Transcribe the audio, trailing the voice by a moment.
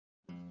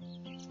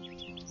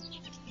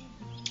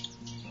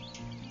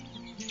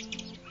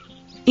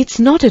It's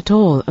not at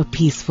all a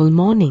peaceful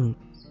morning.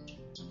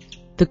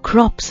 The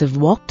crops have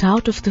walked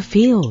out of the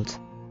field.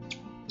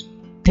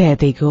 There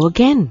they go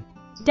again.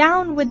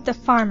 Down with the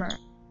farmer.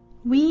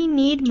 We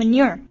need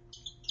manure.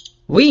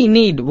 We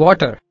need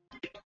water.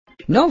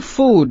 No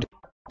food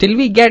till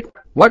we get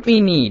what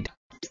we need.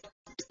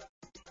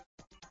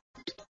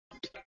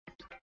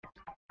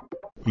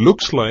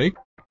 Looks like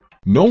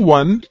no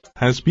one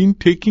has been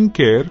taking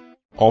care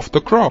of the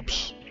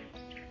crops.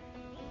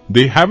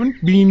 They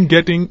haven't been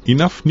getting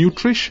enough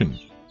nutrition.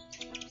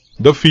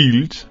 The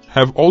fields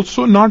have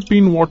also not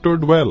been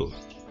watered well.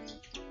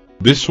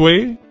 This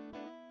way,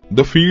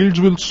 the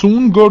fields will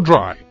soon go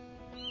dry,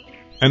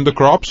 and the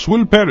crops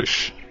will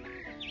perish.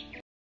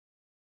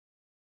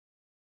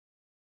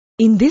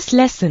 In this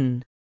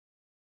lesson,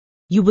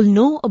 you will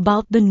know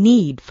about the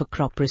need for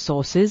crop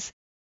resources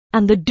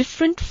and the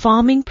different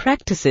farming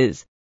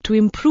practices to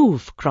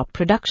improve crop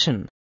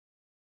production.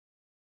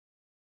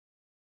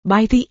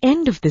 By the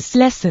end of this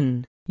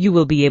lesson, you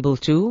will be able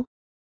to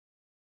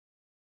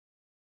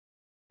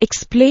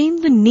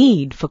explain the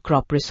need for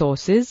crop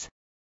resources,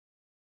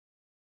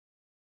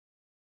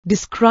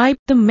 describe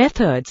the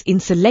methods in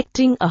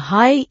selecting a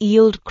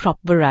high-yield crop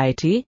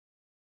variety,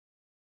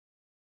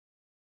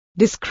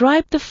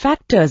 describe the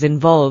factors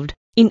involved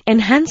in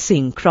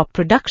enhancing crop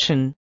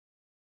production,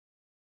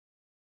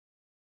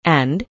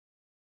 and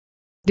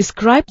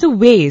describe the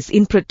ways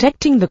in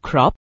protecting the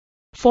crop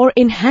for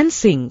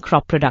enhancing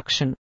crop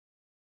production.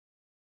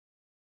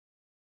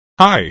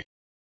 Hi,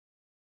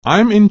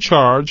 I'm in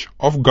charge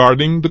of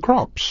guarding the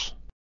crops.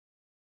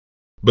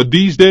 But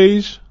these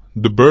days,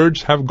 the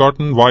birds have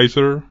gotten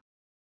wiser,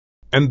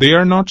 and they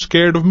are not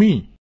scared of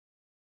me.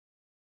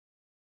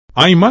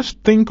 I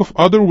must think of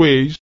other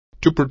ways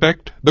to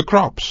protect the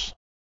crops.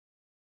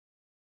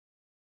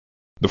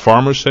 The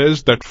farmer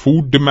says that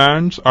food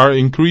demands are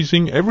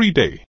increasing every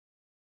day,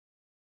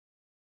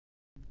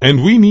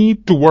 and we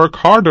need to work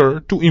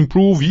harder to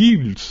improve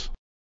yields.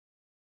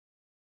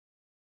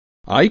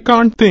 I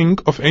can't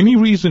think of any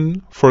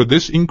reason for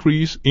this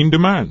increase in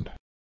demand.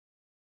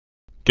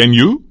 Can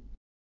you?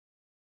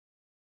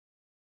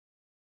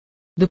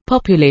 The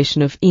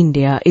population of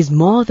India is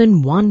more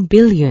than 1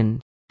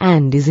 billion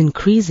and is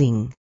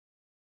increasing.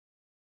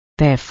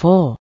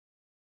 Therefore,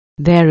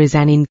 there is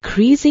an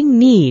increasing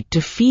need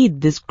to feed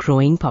this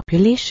growing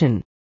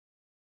population.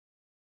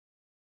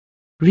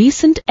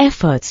 Recent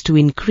efforts to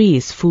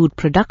increase food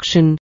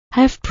production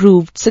have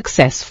proved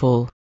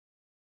successful.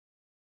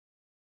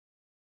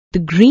 The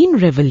Green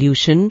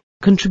Revolution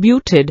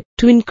contributed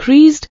to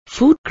increased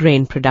food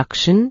grain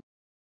production,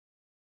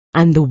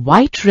 and the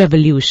White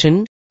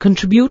Revolution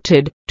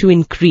contributed to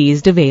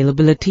increased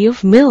availability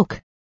of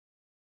milk.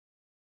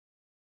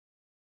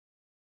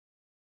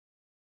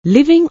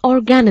 Living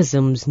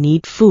organisms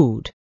need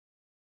food.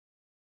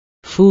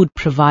 Food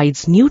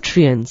provides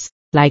nutrients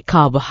like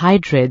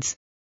carbohydrates,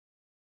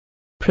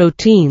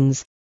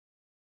 proteins,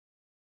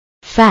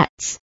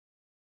 fats,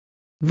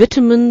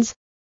 vitamins,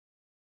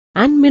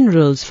 and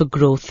minerals for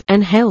growth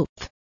and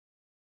health.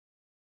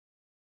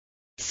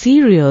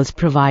 Cereals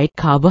provide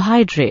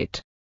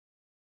carbohydrate.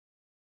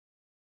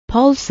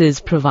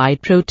 Pulses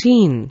provide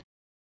protein.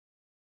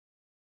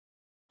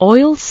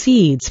 Oil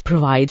seeds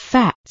provide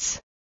fats.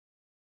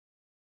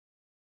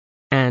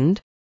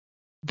 And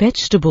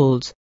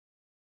vegetables,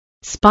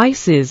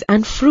 spices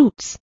and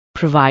fruits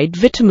provide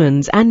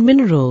vitamins and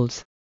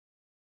minerals.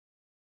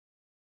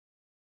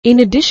 In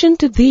addition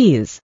to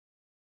these,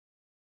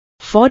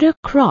 fodder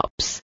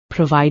crops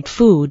provide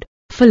food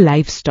for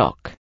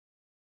livestock.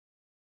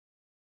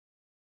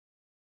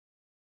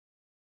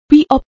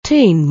 We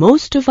obtain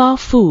most of our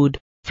food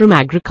from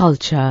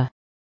agriculture.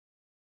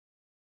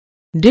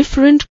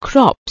 Different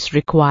crops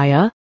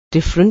require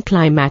different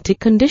climatic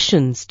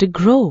conditions to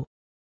grow.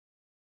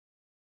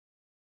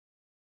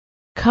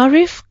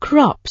 Kharif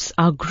crops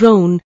are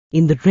grown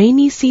in the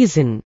rainy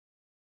season,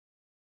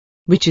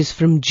 which is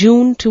from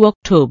June to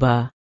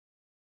October.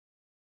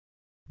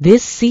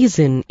 This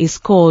season is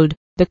called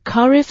the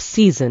Kharif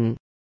season.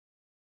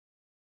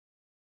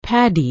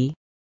 Paddy,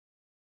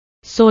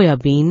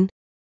 soybean,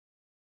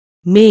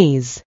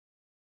 maize,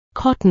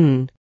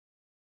 cotton,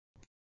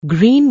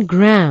 green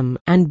gram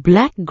and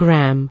black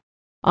gram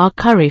are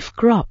Kharif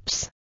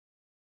crops.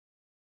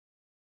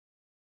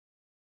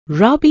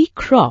 Rabi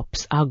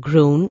crops are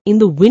grown in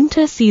the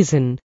winter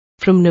season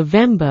from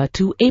November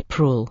to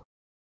April.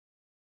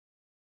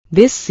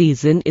 This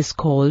season is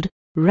called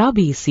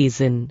Rabi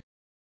season.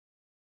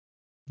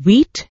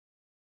 Wheat,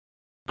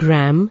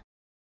 gram,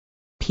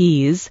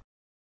 peas,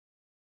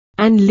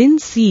 and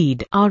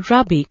linseed are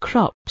Rabi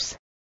crops.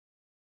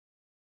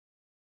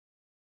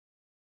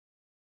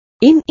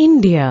 In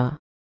India,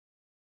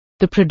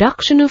 the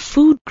production of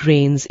food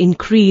grains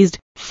increased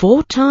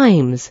 4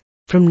 times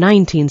from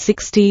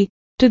 1960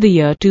 to the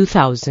year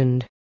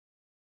 2000.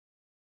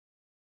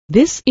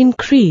 This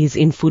increase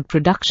in food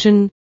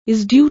production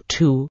is due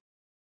to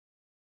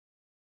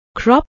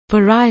crop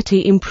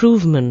variety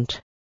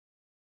improvement,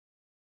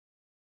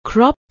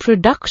 crop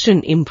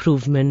production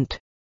improvement,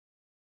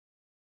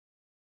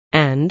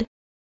 and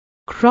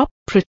crop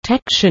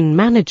protection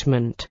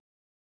management.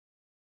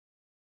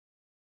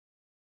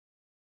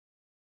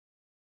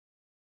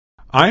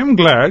 I am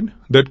glad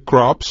that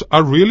crops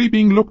are really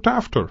being looked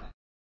after.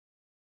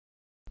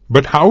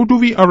 But how do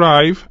we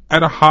arrive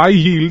at a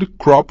high-yield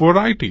crop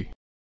variety?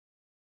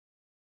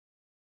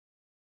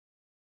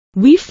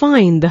 We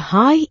find the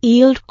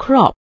high-yield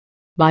crop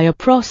by a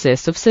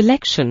process of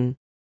selection.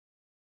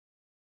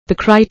 The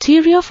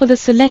criteria for the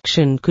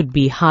selection could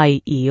be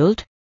high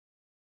yield,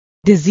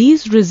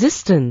 disease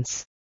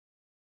resistance,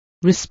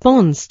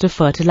 response to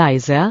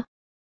fertilizer,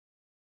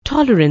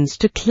 tolerance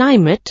to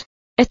climate,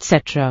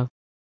 etc.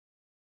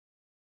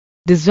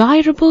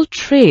 Desirable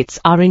traits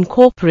are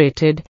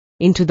incorporated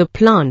into the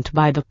plant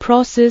by the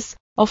process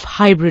of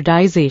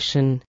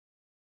hybridization.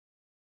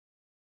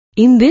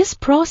 In this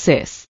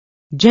process,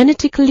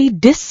 genetically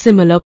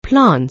dissimilar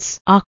plants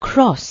are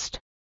crossed.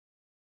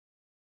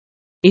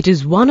 It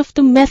is one of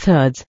the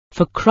methods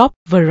for crop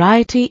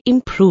variety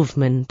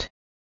improvement.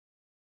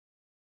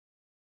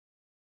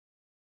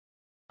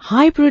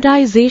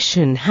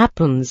 Hybridization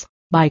happens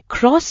by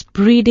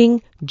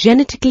cross-breeding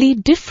genetically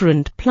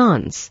different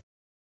plants.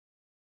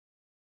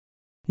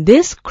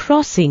 This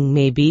crossing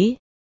may be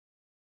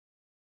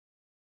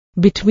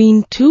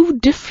between two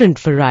different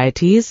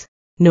varieties,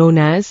 known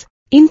as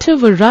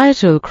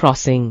intervarietal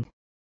crossing,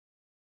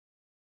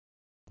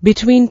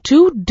 between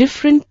two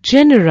different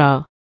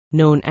genera,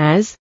 known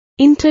as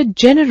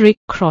intergeneric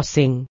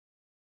crossing,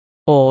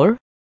 or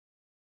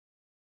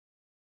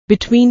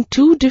between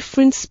two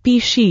different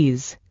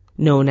species,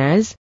 known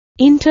as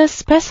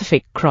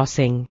interspecific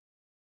crossing.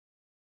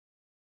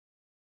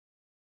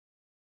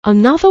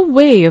 Another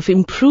way of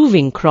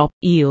improving crop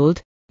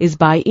yield is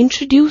by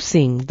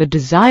introducing the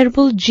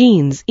desirable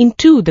genes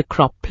into the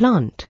crop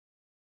plant.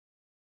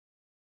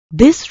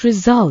 This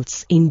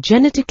results in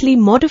genetically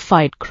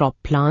modified crop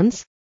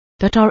plants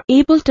that are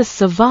able to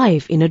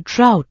survive in a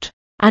drought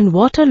and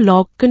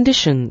waterlogged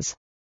conditions.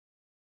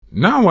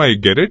 Now I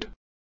get it.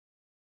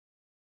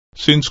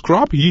 Since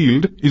crop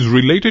yield is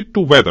related to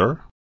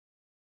weather,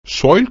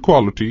 soil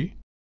quality,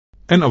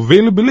 and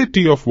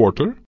availability of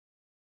water,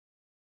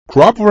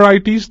 crop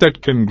varieties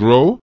that can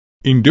grow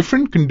in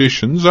different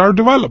conditions are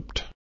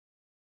developed.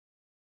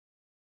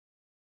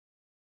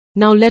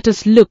 Now let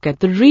us look at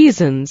the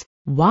reasons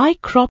why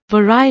crop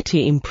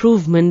variety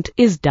improvement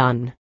is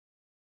done.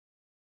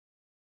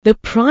 The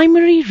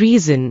primary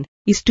reason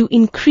is to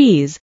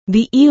increase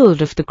the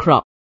yield of the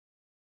crop.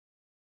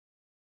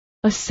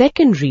 A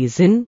second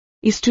reason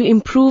is to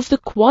improve the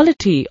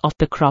quality of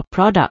the crop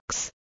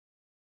products.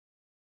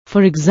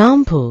 For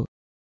example,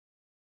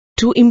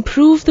 to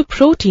improve the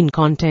protein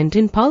content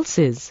in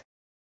pulses,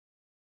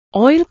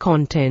 oil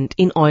content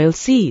in oil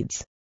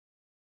seeds,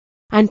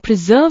 and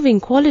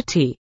preserving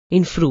quality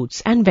in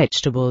fruits and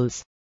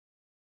vegetables.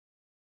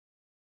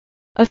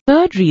 A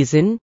third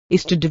reason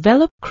is to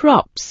develop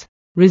crops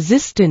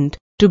resistant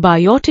to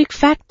biotic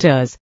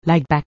factors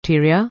like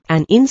bacteria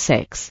and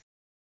insects,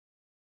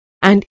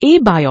 and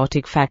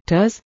abiotic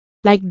factors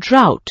like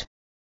drought,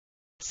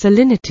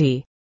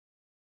 salinity,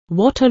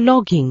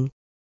 waterlogging,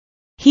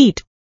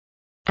 heat,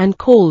 and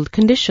cold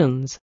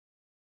conditions.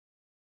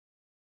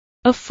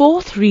 A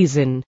fourth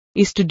reason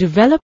is to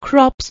develop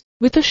crops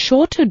with a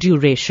shorter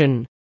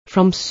duration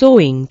from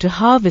sowing to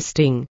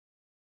harvesting,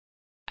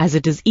 as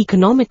it is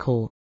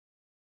economical.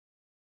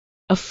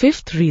 A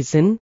fifth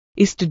reason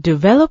is to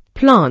develop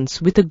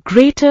plants with a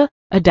greater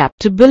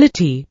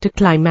adaptability to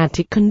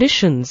climatic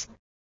conditions,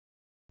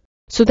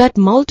 so that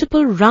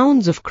multiple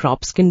rounds of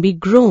crops can be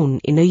grown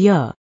in a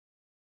year.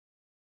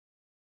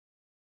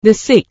 The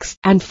sixth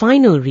and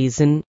final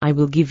reason I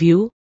will give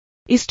you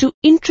is to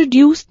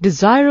introduce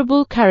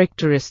desirable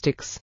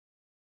characteristics.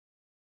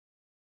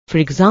 For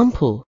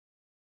example,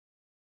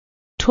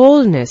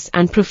 tallness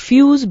and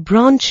profuse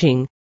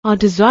branching are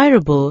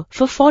desirable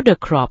for fodder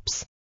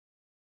crops,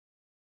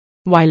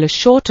 while a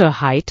shorter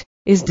height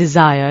is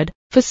desired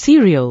for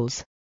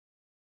cereals.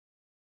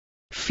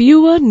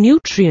 Fewer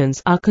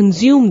nutrients are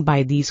consumed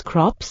by these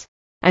crops,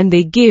 and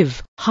they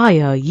give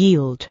higher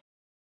yield.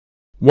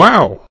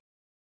 Wow!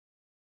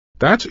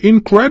 That's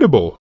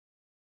incredible!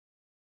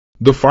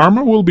 The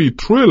farmer will be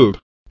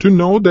thrilled to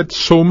know that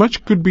so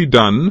much could be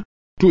done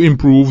to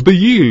improve the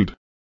yield.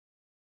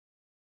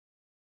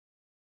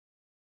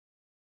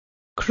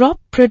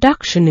 Crop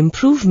production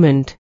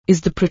improvement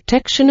is the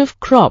protection of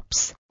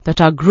crops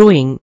that are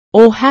growing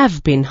or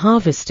have been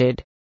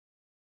harvested.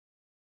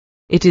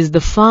 It is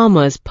the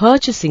farmer's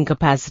purchasing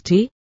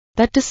capacity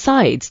that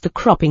decides the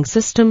cropping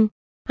system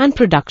and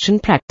production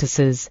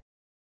practices.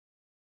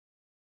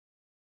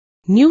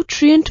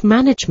 Nutrient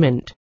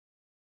management,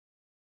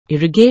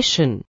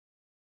 irrigation,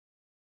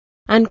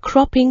 and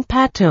cropping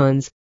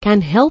patterns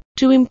can help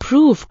to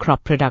improve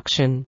crop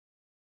production.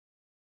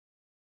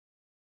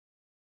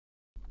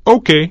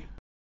 Okay,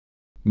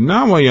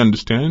 now I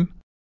understand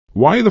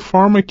why the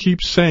farmer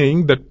keeps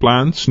saying that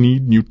plants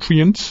need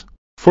nutrients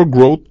for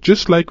growth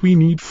just like we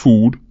need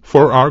food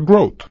for our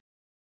growth.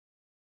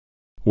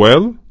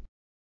 Well,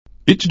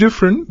 it's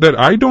different that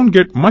I don't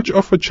get much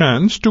of a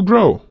chance to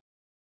grow.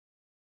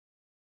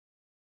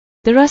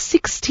 there are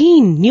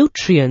 16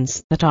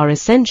 nutrients that are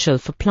essential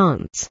for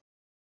plants.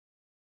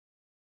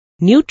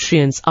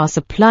 Nutrients are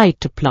supplied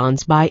to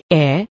plants by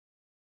air,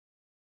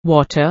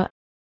 water,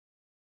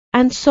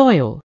 and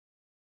soil.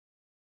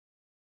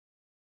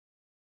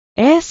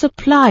 Air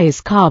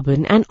supplies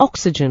carbon and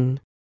oxygen.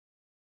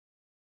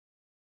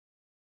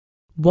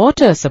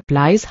 Water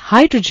supplies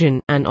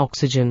hydrogen and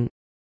oxygen.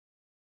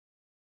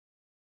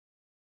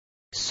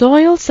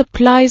 Soil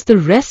supplies the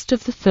rest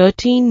of the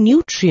 13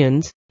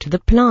 nutrients to the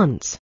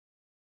plants.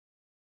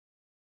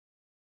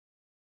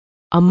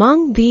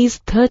 Among these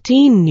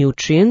 13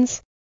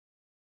 nutrients,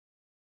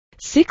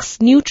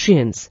 6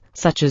 nutrients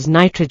such as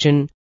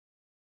nitrogen,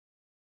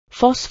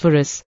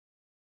 phosphorus,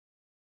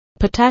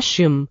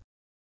 potassium,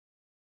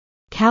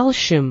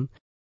 calcium,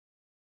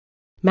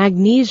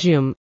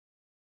 magnesium,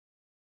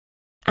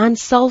 and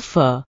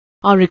sulfur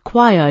are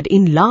required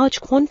in large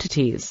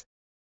quantities.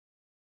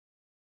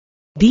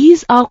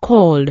 These are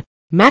called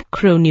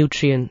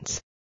macronutrients.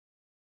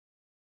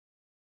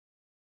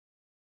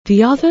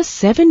 The other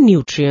 7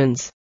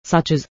 nutrients,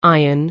 such as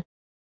iron,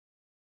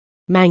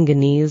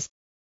 manganese,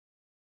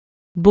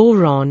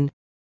 boron,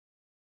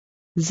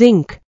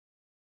 zinc,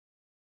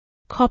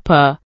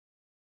 copper,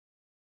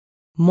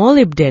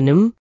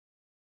 molybdenum,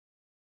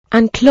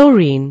 and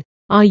chlorine,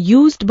 are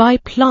used by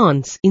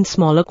plants in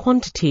smaller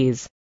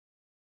quantities.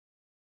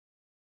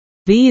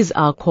 These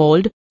are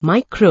called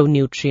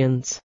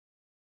micronutrients.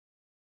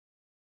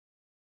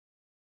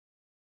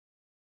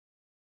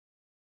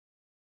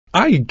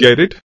 I get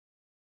it.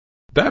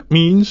 That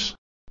means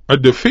a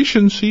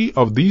deficiency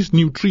of these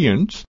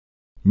nutrients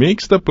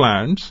makes the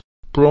plants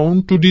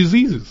prone to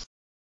diseases.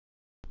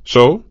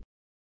 So,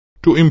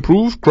 to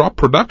improve crop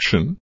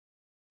production,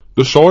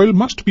 the soil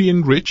must be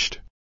enriched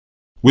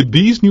with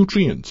these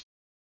nutrients.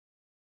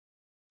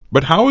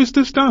 But how is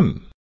this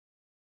done?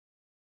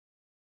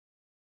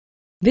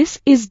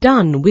 This is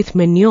done with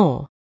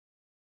manure.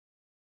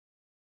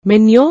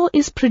 Manure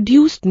is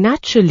produced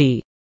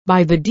naturally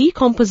by the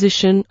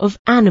decomposition of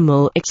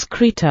animal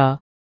excreta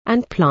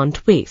and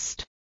plant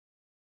waste.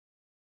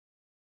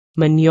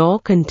 Manure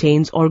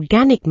contains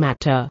organic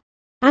matter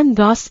and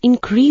thus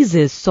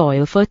increases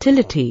soil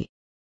fertility.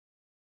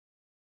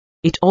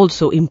 It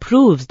also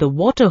improves the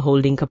water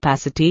holding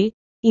capacity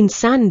in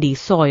sandy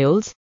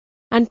soils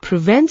and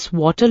prevents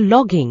water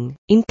logging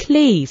in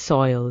clayey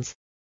soils.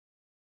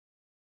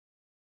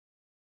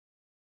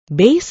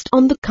 Based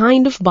on the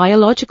kind of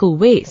biological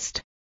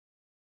waste,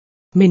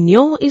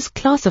 manure is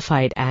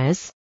classified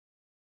as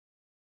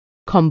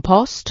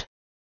compost,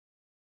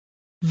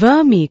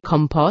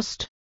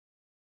 vermicompost,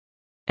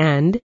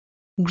 and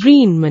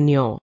green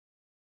manure.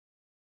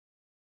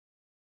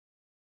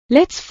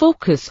 Let's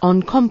focus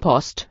on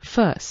compost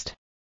first.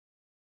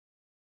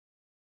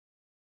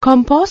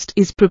 Compost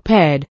is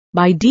prepared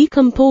by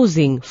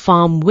decomposing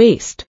farm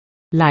waste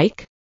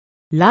like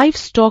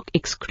livestock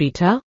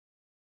excreta,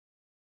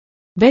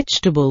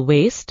 vegetable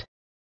waste,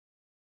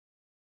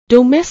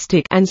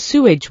 domestic and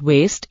sewage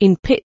waste in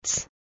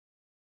pits.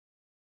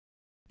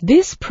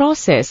 This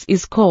process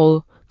is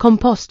called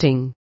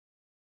composting.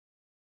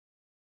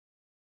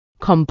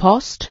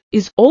 Compost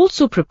is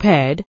also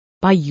prepared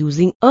by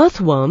using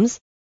earthworms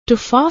to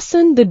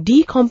fasten the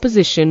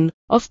decomposition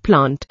of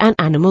plant and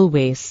animal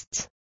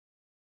wastes.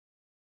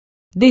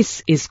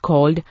 This is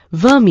called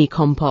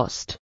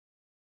vermicompost.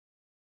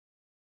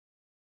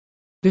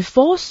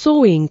 Before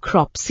sowing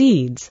crop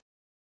seeds,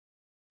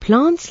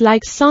 plants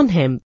like sun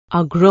hemp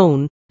are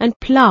grown and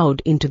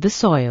ploughed into the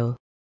soil.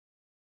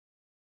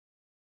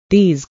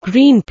 These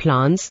green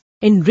plants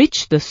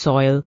enrich the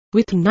soil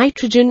with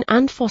nitrogen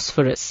and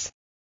phosphorus.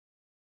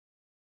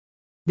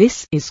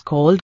 This is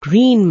called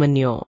green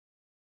manure.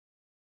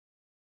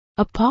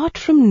 Apart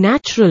from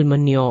natural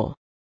manure,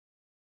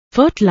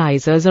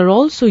 fertilizers are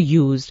also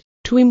used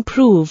to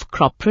improve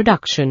crop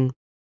production.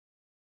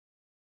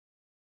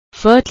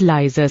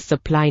 Fertilizers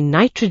supply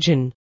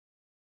nitrogen,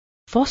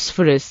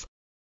 phosphorus,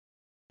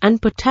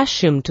 and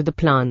potassium to the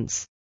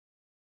plants.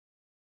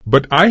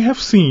 But I have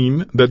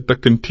seen that the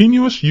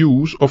continuous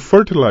use of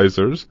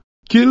fertilizers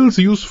kills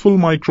useful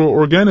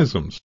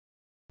microorganisms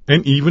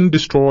and even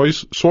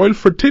destroys soil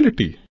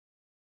fertility.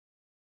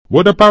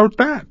 What about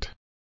that?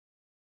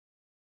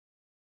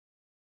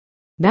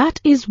 That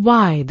is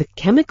why the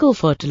chemical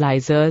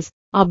fertilizers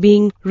are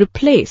being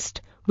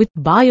replaced with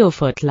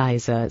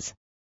biofertilizers.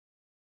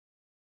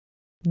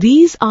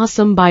 These are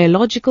some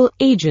biological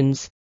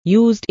agents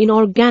used in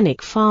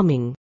organic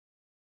farming.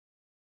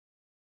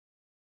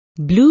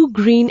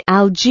 Blue-green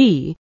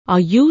algae are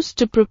used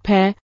to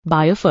prepare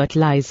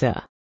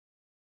biofertilizer.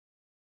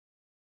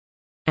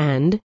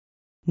 And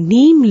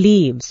neem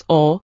leaves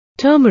or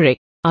turmeric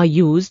are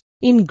used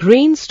in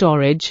grain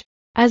storage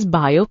as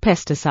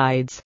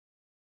biopesticides.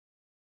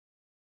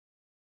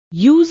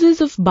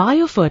 Uses of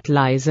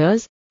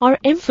biofertilizers are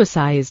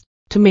emphasized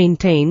to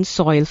maintain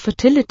soil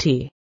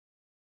fertility.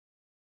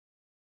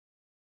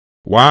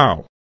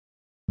 Wow!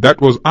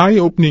 That was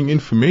eye-opening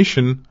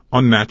information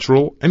on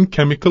natural and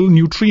chemical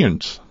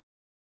nutrients.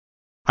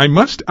 I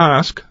must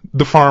ask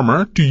the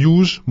farmer to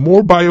use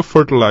more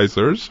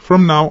biofertilizers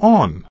from now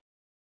on.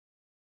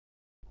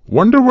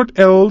 Wonder what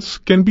else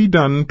can be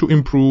done to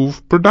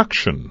improve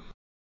production.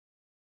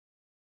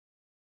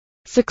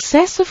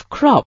 Success of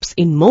crops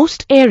in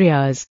most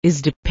areas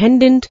is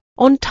dependent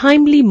on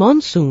timely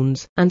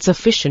monsoons and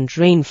sufficient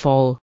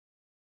rainfall.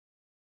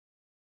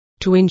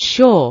 To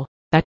ensure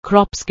that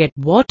crops get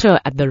water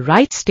at the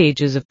right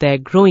stages of their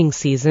growing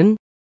season,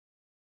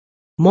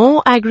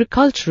 more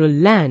agricultural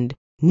land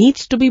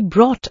needs to be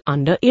brought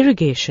under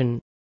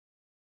irrigation.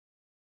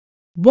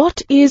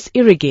 What is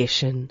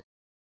irrigation?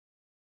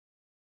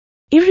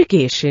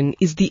 Irrigation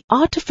is the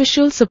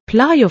artificial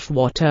supply of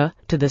water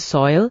to the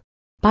soil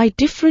by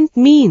different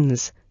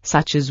means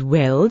such as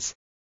wells,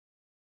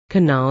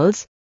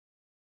 canals,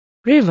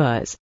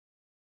 rivers,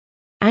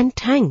 and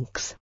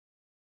tanks.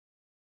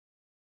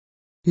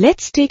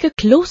 Let's take a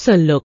closer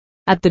look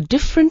at the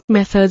different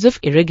methods of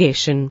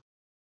irrigation.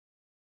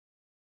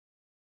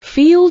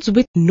 Fields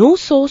with no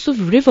source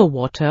of river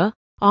water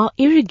are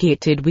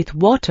irrigated with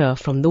water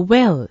from the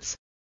wells.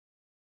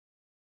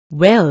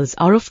 Wells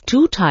are of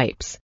two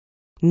types,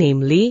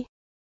 namely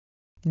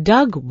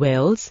dug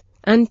wells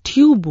and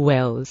tube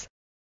wells.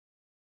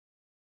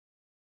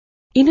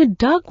 In a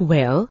dug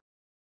well,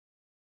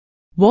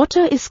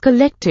 water is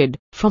collected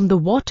from the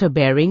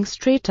water-bearing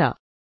strata.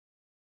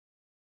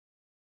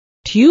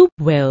 Tube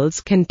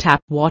wells can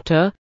tap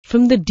water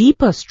from the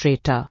deeper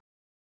strata.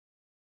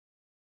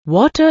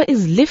 Water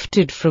is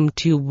lifted from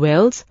tube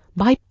wells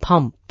by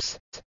pumps.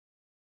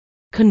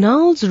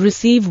 Canals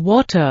receive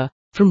water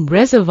from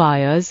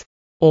reservoirs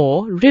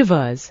or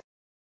rivers.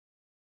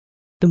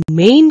 The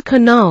main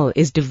canal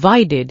is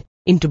divided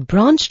into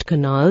branched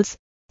canals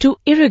to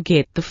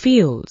irrigate the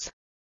fields.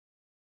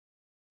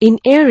 In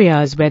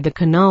areas where the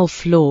canal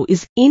flow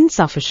is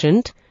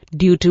insufficient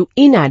due to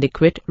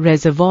inadequate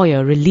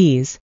reservoir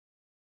release,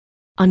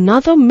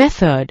 another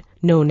method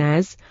known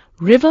as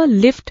river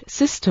lift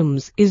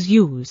systems is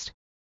used.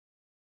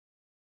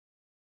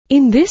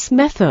 In this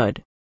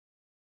method,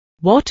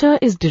 water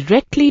is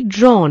directly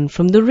drawn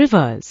from the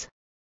rivers.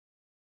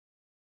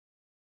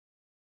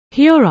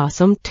 Here are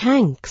some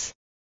tanks.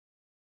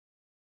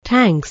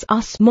 Tanks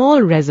are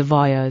small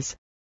reservoirs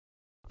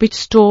which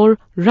store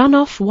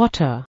runoff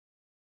water.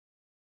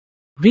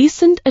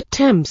 Recent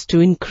attempts to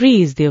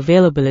increase the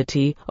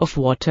availability of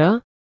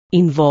water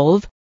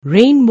involve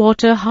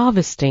rainwater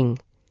harvesting.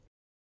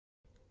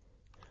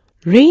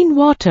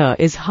 Rainwater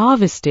is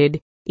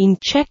harvested in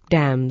check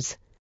dams,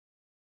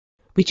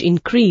 which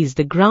increase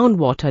the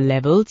groundwater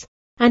levels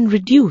and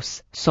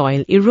reduce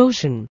soil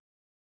erosion.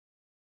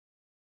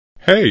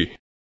 Hey,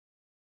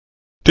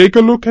 take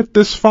a look at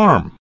this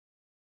farm.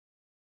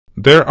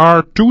 There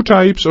are two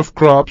types of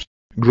crops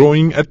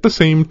growing at the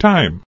same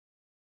time.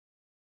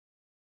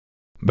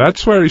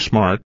 That's very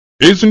smart,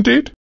 isn't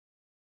it?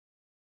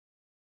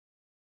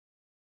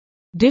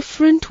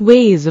 Different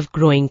ways of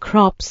growing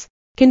crops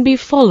can be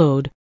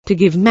followed to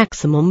give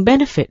maximum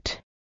benefit.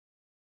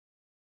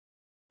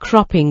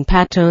 Cropping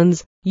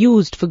patterns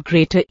used for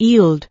greater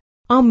yield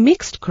are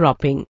mixed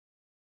cropping,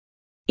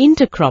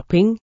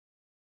 intercropping,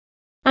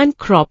 and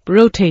crop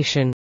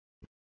rotation.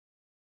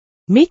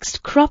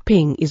 Mixed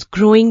cropping is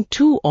growing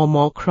two or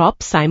more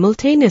crops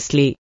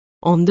simultaneously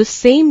on the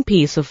same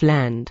piece of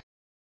land.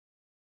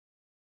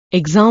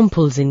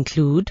 Examples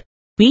include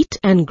wheat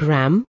and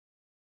gram,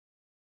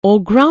 or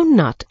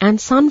groundnut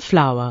and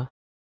sunflower.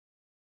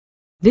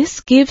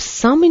 This gives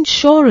some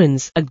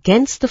insurance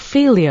against the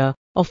failure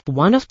of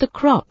one of the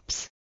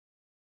crops.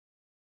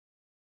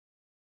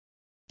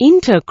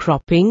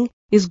 Intercropping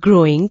is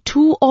growing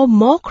two or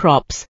more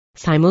crops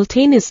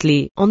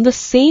simultaneously on the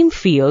same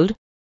field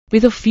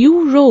with a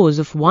few rows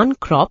of one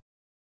crop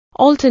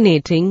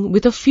alternating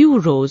with a few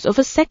rows of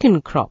a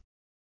second crop.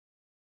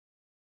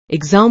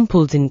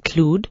 Examples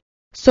include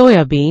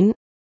soybean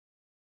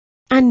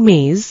and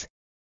maize,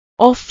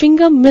 or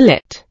finger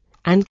millet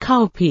and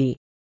cowpea.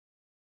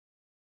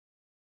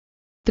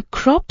 The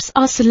crops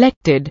are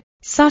selected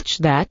such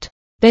that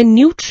their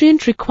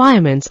nutrient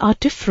requirements are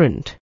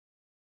different.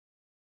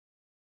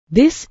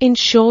 This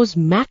ensures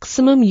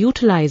maximum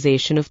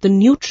utilization of the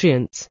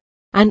nutrients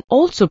and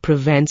also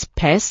prevents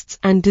pests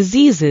and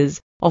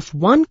diseases of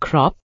one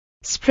crop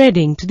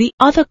spreading to the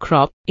other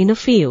crop in a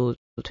field.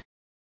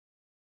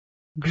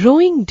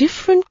 Growing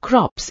different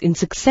crops in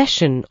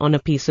succession on a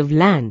piece of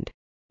land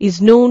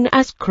is known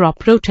as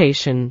crop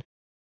rotation.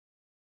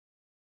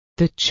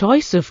 The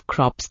choice of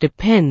crops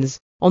depends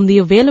on the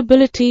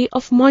availability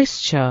of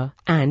moisture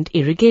and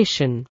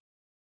irrigation.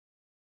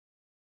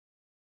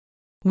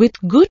 With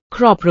good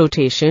crop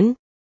rotation,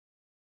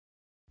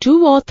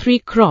 2 or 3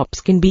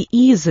 crops can be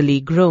easily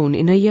grown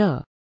in a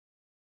year.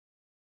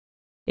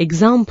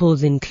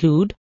 Examples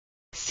include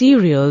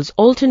cereals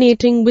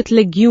alternating with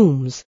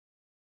legumes,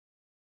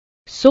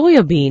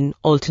 soybean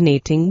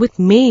alternating with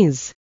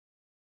maize.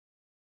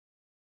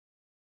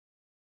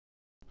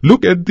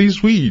 Look at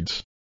these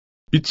weeds.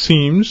 It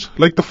seems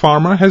like the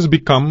farmer has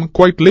become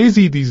quite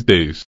lazy these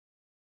days.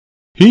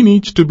 He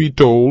needs to be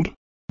told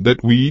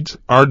that weeds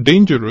are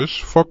dangerous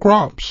for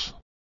crops.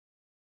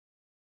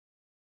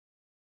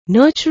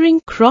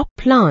 Nurturing crop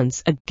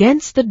plants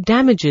against the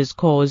damages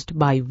caused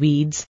by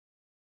weeds,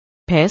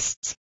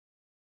 pests,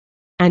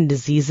 and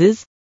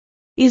diseases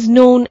is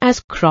known as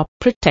crop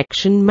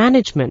protection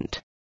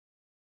management.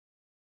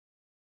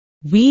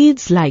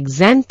 Weeds like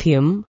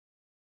xanthium,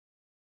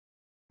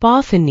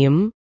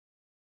 parthenium,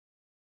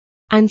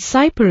 and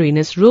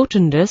Cyperinus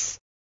rotundus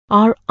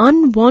are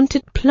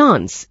unwanted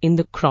plants in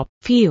the crop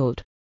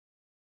field.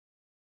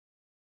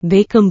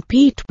 They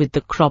compete with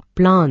the crop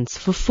plants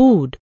for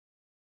food,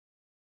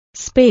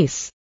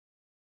 space,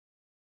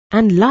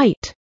 and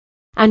light,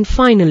 and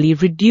finally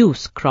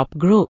reduce crop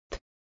growth.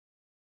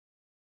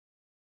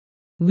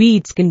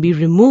 Weeds can be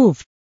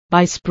removed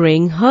by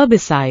spraying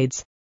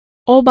herbicides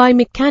or by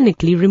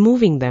mechanically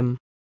removing them.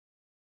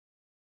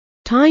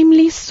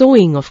 Timely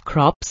sowing of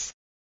crops,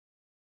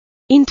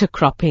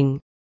 intercropping,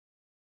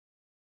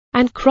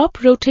 and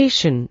crop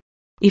rotation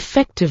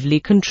effectively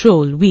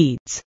control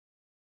weeds.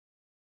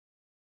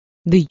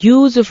 The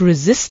use of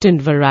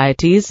resistant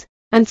varieties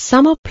and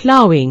summer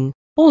ploughing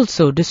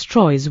also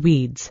destroys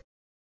weeds.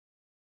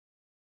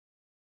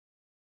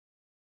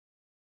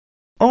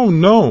 Oh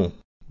no!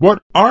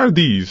 What are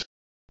these?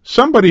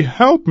 Somebody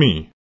help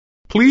me!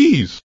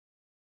 Please!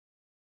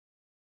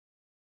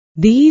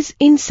 These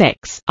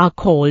insects are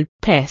called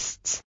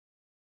pests.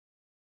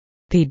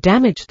 They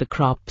damage the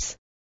crops.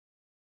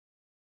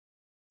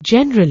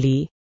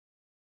 Generally,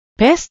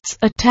 pests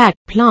attack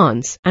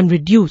plants and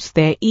reduce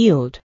their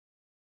yield.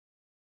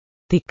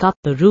 They cut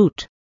the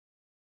root,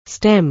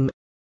 stem,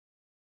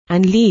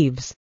 and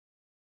leaves,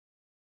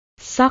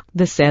 suck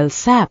the cell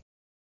sap,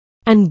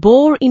 and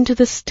bore into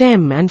the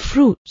stem and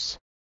fruits.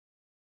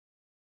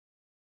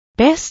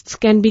 Pests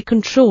can be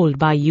controlled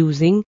by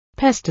using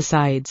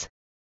pesticides.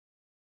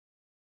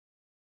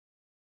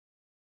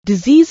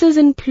 Diseases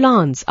in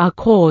plants are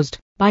caused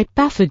by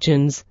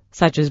pathogens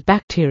such as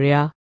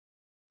bacteria,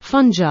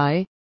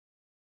 fungi,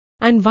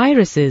 and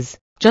viruses,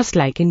 just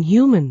like in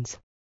humans.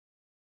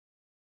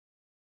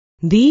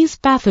 These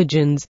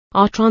pathogens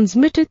are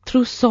transmitted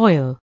through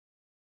soil,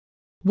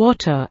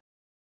 water,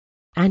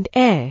 and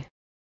air.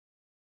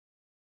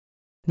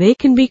 They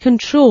can be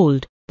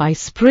controlled by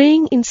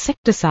spraying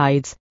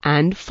insecticides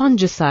and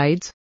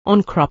fungicides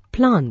on crop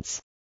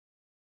plants.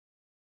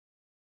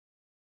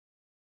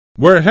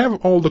 Where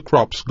have all the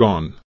crops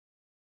gone?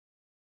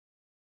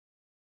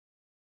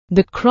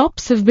 The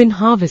crops have been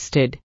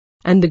harvested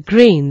and the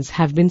grains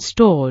have been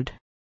stored.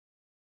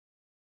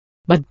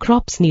 But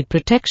crops need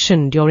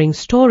protection during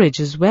storage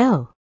as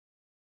well.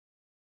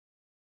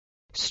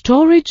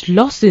 Storage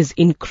losses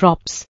in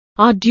crops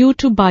are due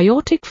to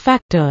biotic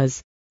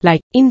factors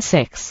like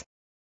insects,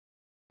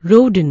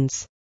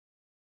 rodents,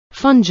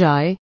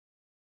 fungi,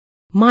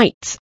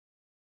 mites,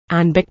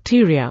 and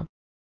bacteria.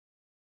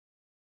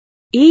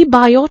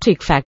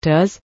 Abiotic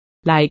factors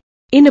like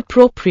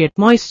inappropriate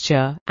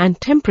moisture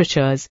and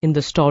temperatures in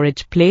the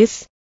storage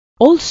place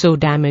also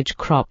damage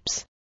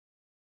crops.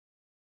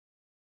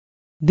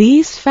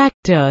 These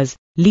factors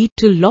lead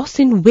to loss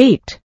in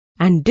weight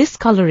and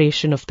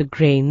discoloration of the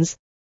grains,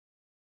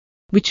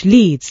 which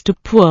leads to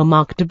poor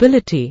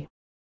marketability.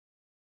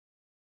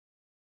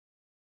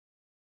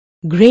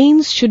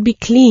 Grains should be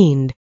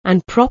cleaned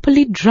and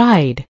properly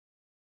dried,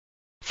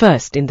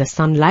 first in the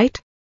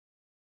sunlight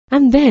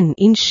and then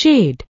in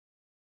shade,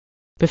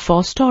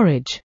 before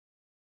storage.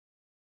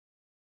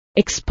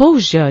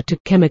 Exposure to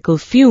chemical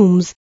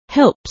fumes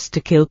helps to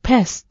kill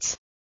pests.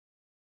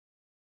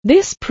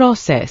 This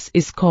process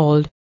is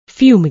called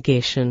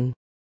fumigation.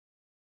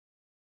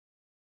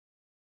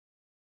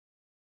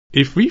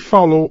 If we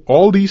follow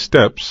all these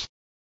steps,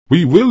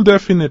 we will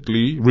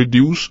definitely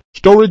reduce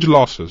storage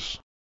losses.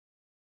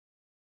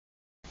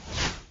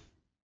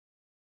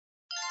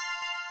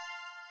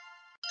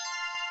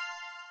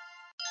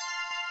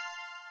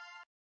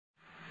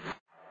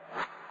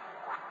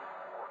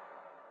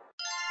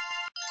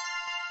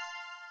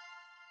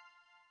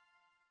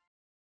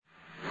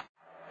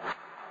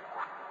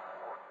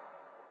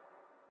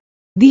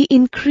 The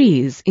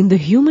increase in the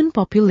human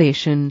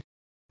population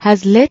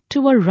has led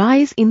to a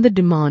rise in the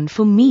demand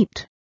for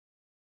meat.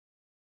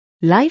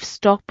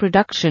 Livestock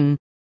production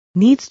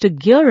needs to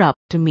gear up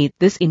to meet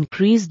this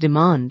increased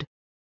demand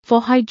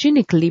for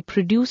hygienically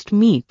produced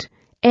meat,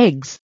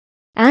 eggs,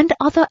 and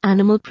other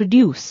animal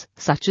produce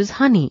such as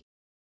honey.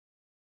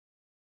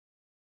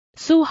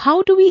 So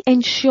how do we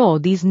ensure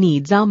these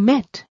needs are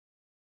met?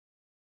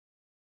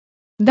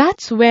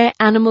 That's where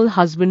animal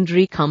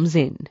husbandry comes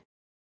in.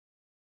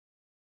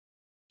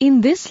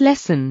 In this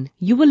lesson,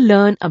 you will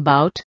learn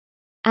about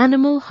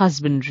animal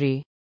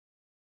husbandry.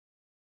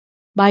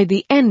 By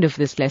the end of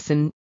this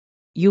lesson,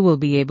 you will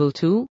be able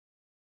to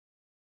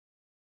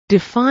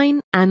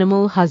define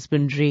animal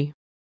husbandry,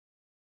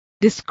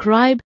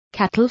 describe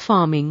cattle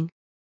farming,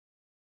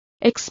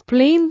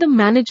 explain the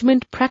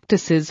management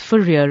practices for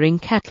rearing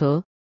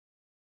cattle,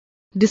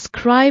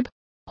 describe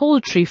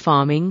poultry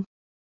farming,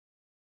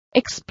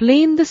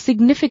 explain the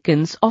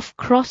significance of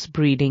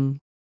crossbreeding.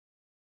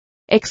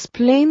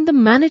 Explain the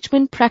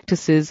management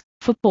practices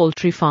for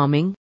poultry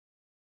farming.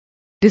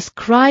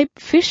 Describe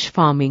fish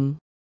farming.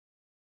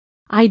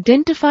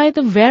 Identify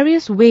the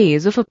various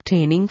ways of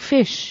obtaining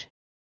fish.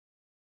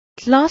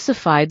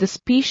 Classify the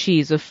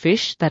species of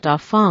fish that are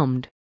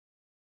farmed.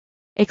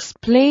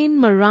 Explain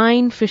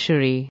marine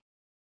fishery.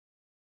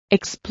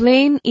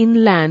 Explain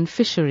inland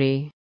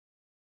fishery.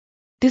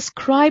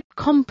 Describe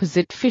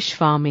composite fish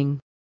farming.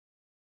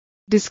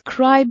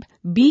 Describe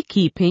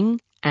beekeeping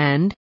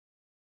and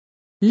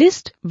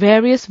list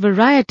various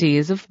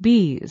varieties of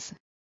bees.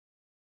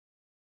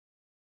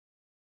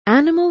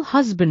 Animal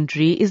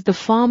husbandry is the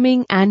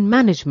farming and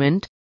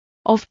management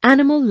of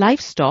animal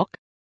livestock,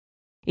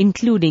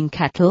 including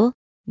cattle,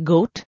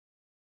 goat,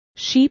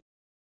 sheep,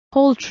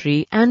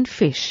 poultry, and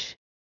fish.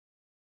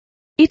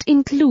 It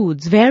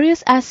includes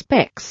various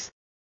aspects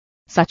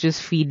such as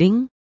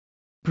feeding,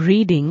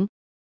 breeding,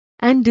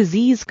 and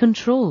disease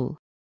control.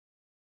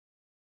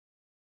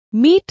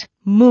 Meet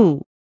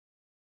Moo.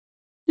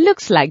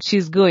 Looks like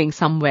she's going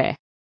somewhere.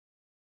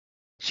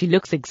 She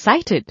looks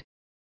excited.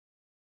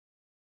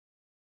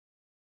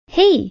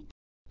 Hey,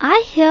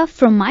 I hear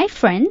from my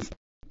friends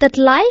that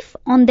life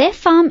on their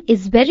farm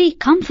is very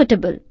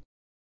comfortable.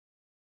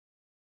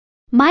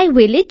 My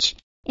village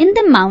in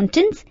the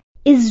mountains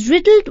is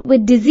riddled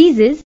with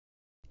diseases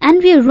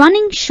and we are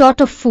running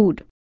short of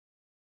food.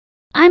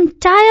 I'm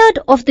tired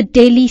of the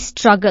daily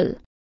struggle,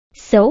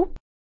 so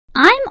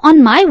I'm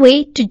on my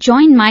way to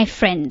join my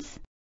friends.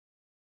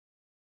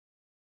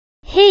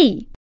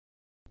 Hey,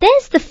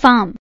 there's the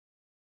farm.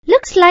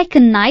 Looks like a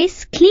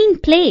nice, clean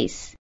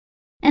place.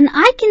 And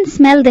I can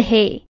smell the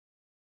hay.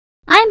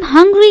 I'm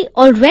hungry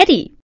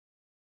already.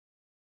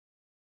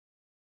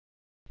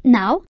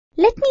 Now,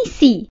 let me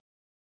see.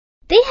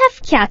 They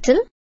have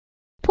cattle,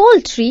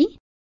 poultry,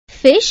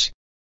 fish,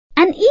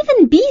 and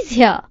even bees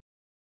here.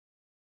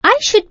 I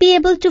should be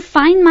able to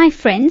find my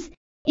friends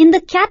in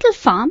the cattle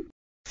farm,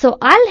 so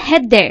I'll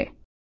head there.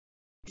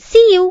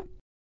 See you.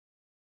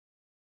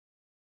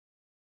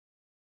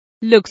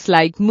 Looks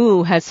like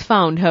Moo has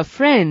found her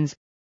friends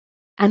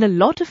and a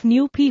lot of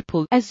new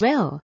people as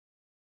well.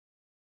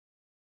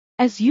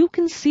 As you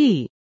can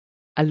see,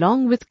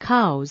 along with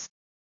cows,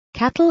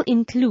 cattle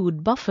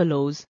include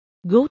buffaloes,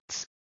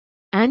 goats,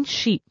 and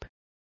sheep.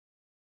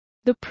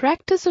 The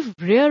practice of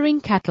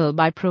rearing cattle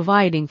by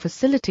providing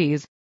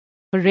facilities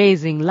for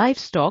raising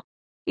livestock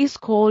is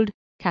called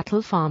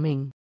cattle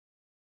farming.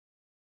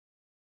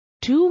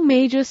 Two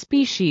major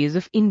species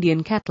of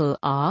Indian cattle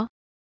are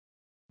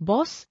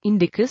Bos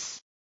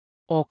indicus,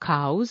 or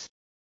cows,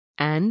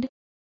 and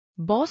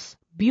Bos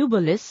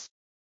bubalis,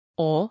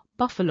 or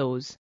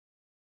buffaloes.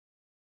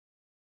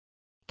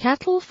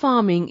 Cattle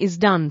farming is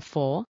done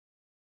for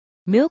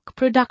milk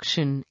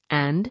production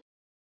and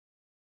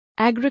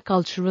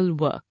agricultural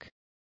work.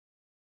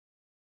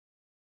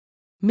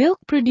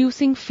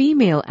 Milk-producing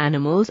female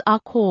animals are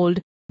called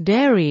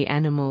dairy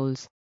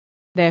animals.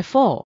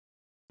 Therefore,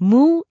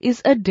 Moo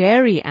is a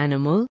dairy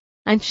animal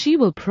and she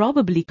will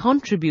probably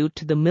contribute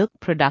to the milk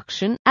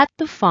production at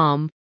the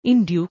farm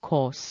in due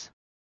course.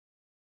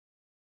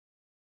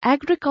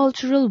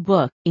 Agricultural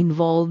work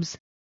involves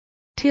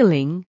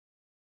tilling,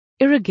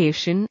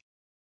 irrigation,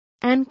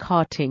 and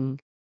carting.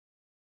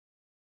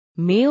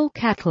 Male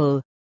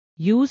cattle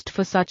used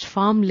for such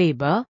farm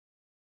labor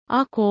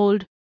are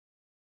called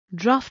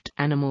draft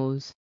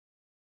animals.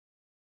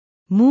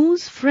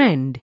 Moo's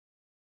friend,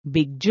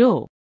 Big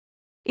Joe,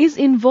 is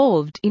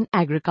involved in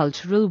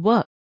agricultural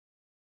work.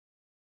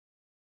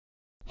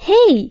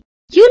 Hey,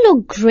 you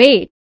look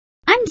great.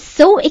 I'm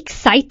so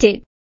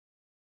excited.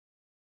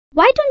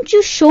 Why don't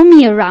you show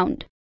me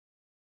around?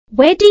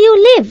 Where do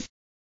you live?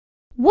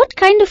 What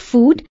kind of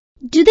food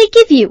do they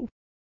give you?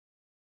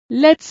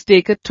 Let's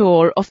take a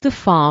tour of the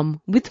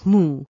farm with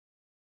Moo.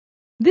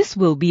 This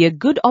will be a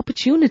good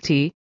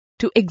opportunity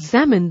to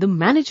examine the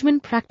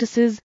management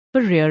practices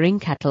for rearing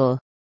cattle.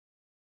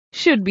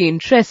 Should be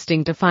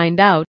interesting to find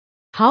out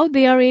how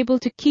they are able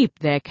to keep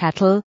their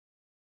cattle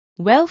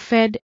well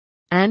fed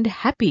and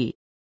happy.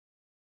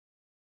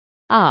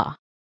 Ah,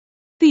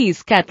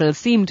 these cattle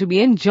seem to be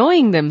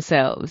enjoying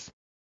themselves.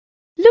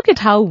 Look at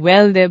how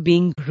well they're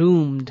being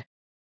groomed.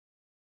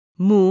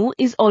 Moo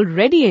is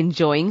already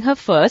enjoying her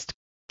first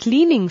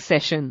cleaning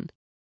session.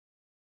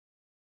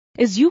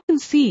 As you can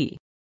see,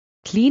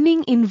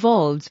 cleaning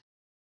involves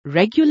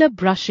regular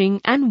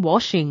brushing and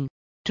washing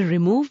to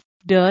remove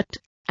dirt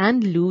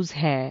and loose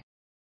hair.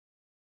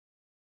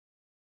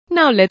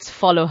 Now let's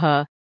follow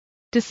her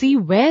to see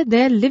where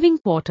their living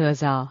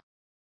quarters are.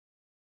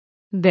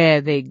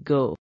 There they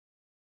go.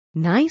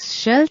 Nice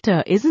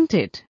shelter, isn't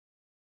it?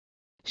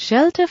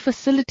 Shelter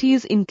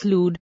facilities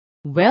include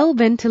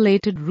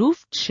well-ventilated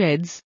roofed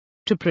sheds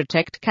to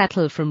protect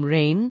cattle from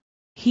rain,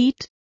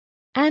 heat,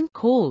 and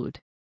cold.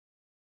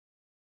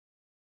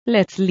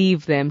 Let's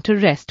leave them to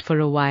rest for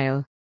a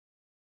while.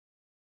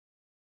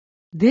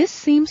 This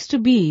seems to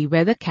be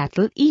where the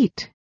cattle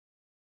eat.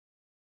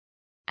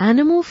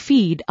 Animal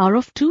feed are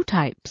of two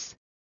types.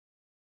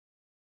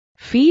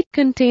 Feed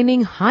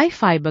containing high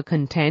fiber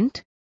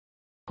content,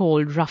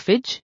 called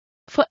roughage,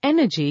 for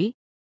energy,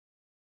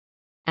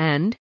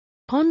 and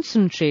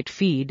concentrate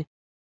feed,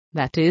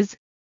 that is,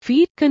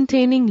 feed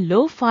containing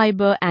low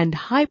fiber and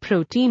high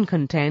protein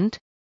content,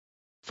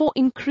 for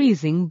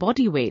increasing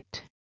body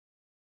weight.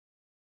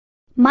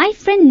 My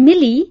friend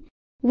Millie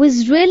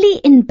was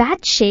really in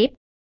bad shape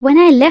when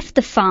I left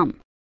the farm.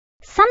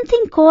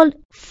 Something called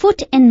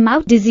foot and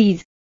mouth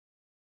disease.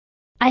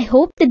 I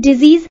hope the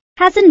disease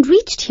hasn't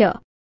reached here.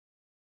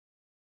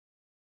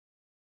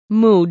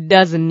 Moo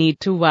doesn't need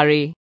to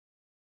worry.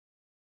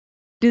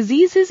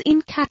 Diseases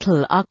in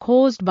cattle are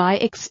caused by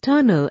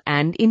external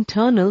and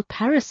internal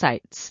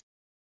parasites.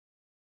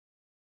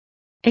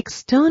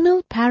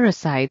 External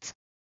parasites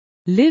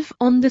live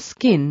on the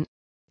skin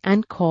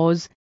and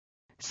cause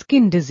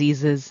skin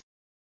diseases.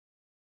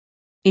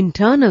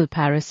 Internal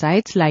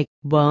parasites like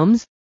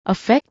worms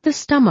affect the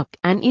stomach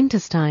and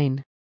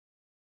intestine.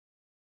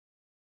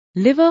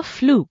 Liver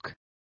fluke,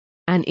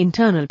 an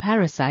internal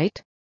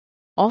parasite,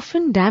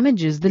 often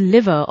damages the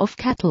liver of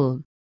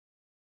cattle.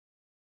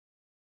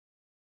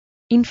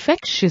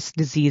 Infectious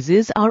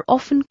diseases are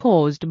often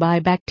caused by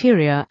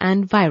bacteria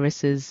and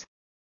viruses.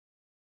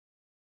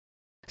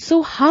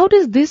 So how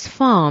does this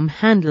farm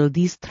handle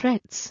these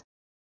threats?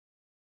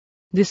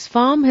 This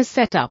farm has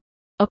set up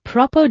a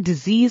proper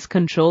disease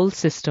control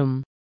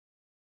system.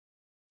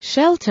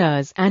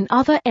 Shelters and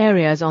other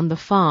areas on the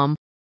farm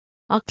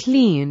are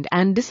cleaned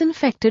and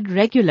disinfected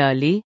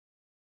regularly,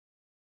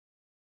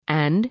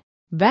 and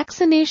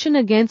vaccination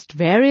against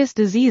various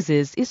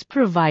diseases is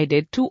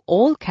provided to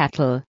all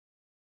cattle.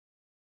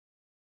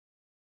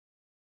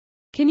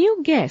 Can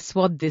you guess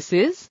what this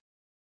is?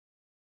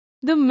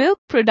 The milk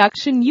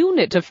production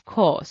unit, of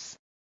course.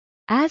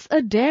 As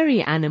a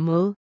dairy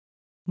animal,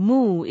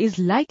 Moo is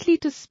likely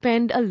to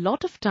spend a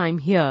lot of time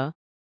here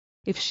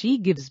if she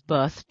gives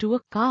birth to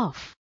a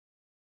calf.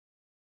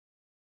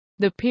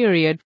 The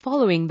period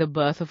following the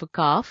birth of a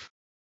calf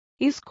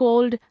is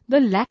called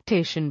the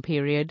lactation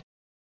period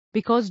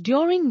because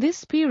during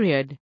this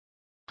period,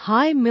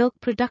 high milk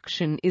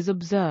production is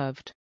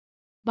observed.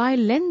 By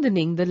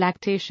lengthening the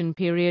lactation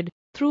period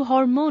through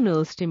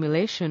hormonal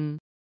stimulation,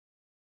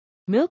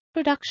 milk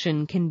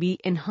production can be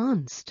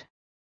enhanced.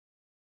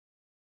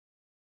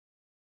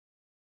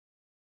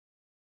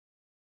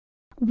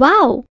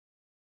 Wow!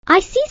 I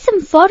see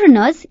some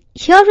foreigners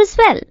here as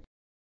well.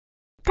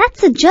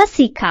 That's a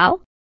Jersey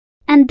cow,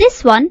 and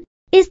this one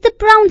is the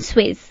brown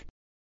Swiss.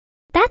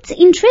 That's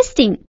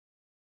interesting.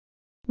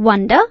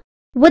 Wonder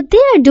what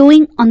they are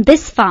doing on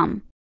this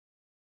farm.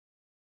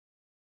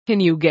 Can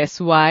you guess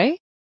why?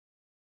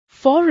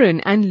 Foreign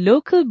and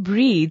local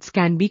breeds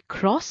can be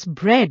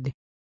crossbred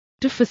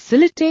to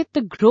facilitate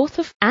the growth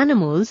of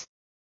animals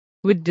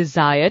with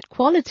desired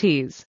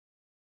qualities.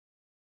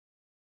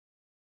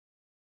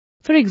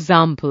 For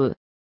example,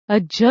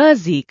 a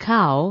Jersey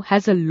cow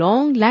has a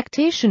long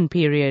lactation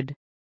period.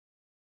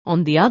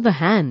 On the other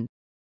hand,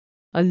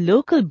 a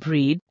local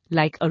breed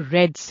like a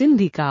red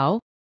Sindhi cow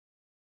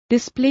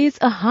displays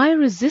a high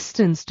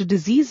resistance to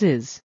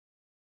diseases.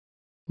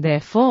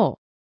 Therefore,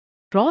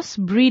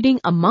 crossbreeding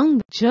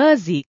among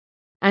Jersey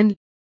and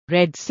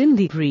red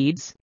Sindhi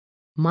breeds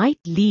might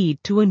lead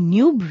to a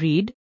new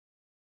breed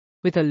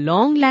with a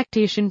long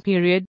lactation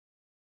period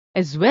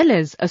as well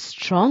as a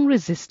strong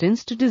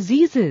resistance to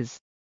diseases.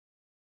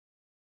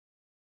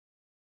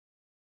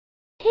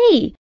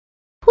 Hey,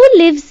 who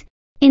lives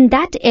in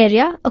that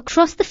area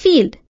across the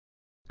field?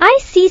 I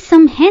see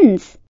some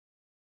hens.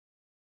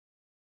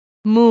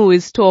 Moo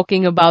is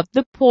talking about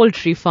the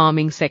poultry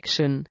farming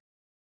section.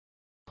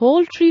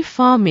 Poultry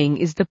farming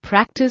is the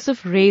practice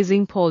of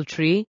raising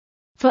poultry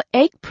for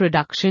egg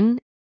production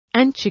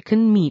and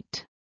chicken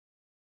meat.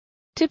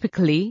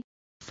 Typically,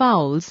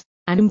 fowls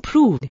and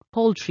improved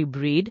poultry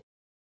breed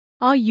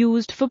are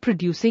used for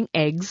producing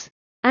eggs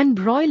and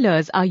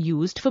broilers are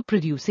used for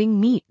producing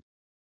meat.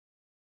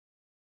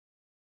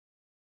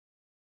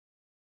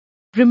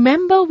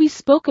 Remember we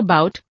spoke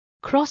about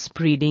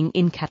crossbreeding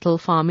in cattle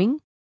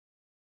farming?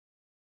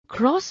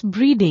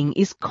 Crossbreeding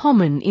is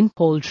common in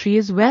poultry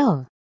as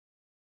well.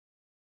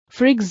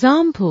 For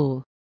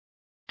example,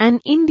 an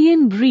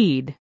Indian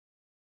breed,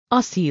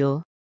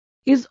 Asil,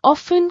 is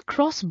often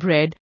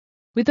crossbred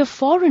with a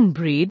foreign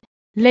breed,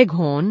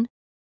 Leghorn,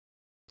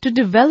 to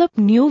develop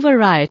new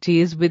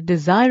varieties with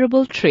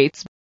desirable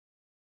traits.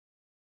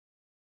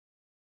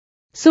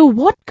 So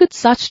what could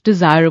such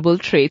desirable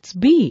traits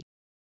be?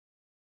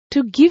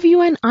 To give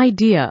you an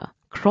idea,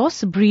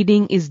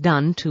 crossbreeding is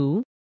done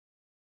to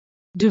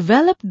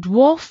develop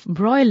dwarf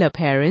broiler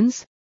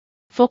parents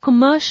for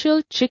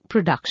commercial chick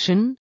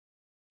production,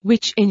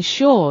 which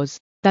ensures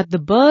that the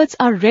birds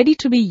are ready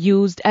to be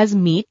used as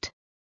meat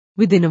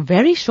within a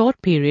very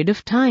short period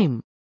of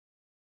time.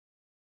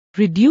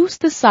 Reduce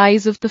the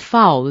size of the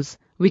fowls,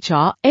 which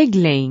are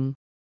egg-laying.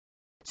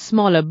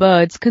 Smaller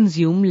birds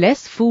consume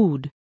less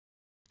food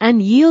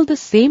and yield the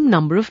same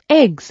number of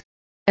eggs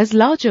as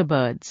larger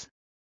birds.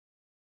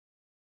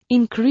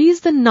 Increase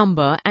the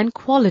number and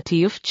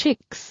quality of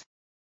chicks.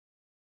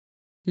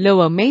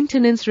 Lower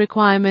maintenance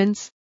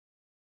requirements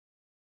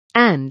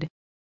and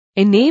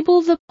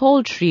enable the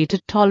poultry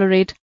to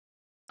tolerate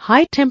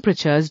high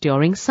temperatures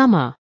during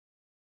summer.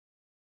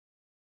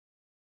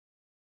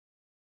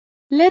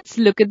 Let's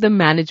look at the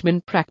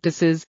management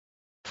practices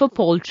for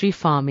poultry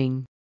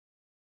farming.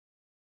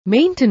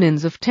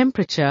 Maintenance of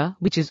temperature,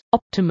 which is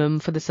optimum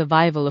for the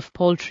survival of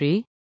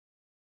poultry.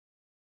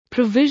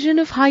 Provision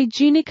of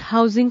hygienic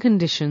housing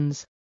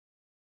conditions.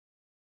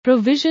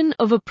 Provision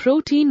of a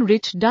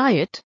protein-rich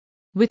diet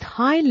with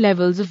high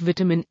levels of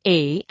vitamin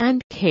A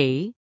and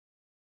K.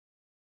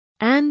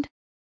 And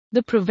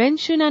the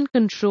prevention and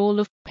control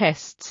of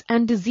pests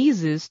and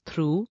diseases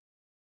through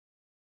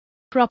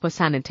proper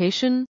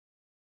sanitation,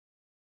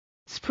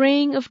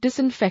 spraying of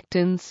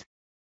disinfectants,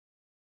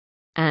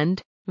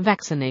 and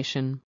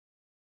vaccination.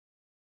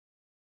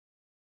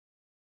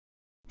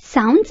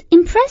 Sounds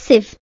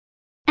impressive.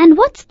 And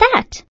what's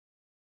that?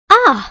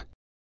 Ah,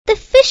 the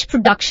fish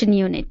production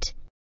unit.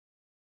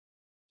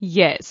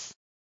 Yes.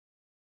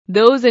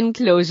 Those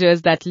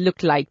enclosures that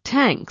look like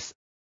tanks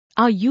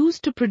are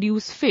used to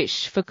produce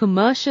fish for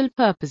commercial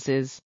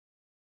purposes.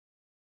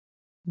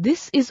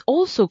 This is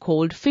also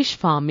called fish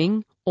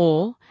farming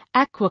or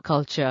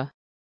aquaculture.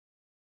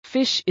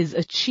 Fish is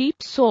a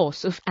cheap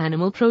source of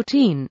animal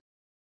protein.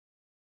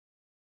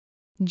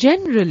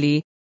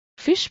 Generally,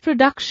 fish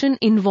production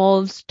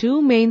involves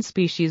two main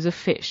species of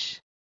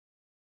fish.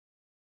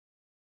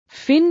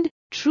 Finned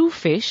true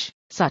fish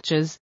such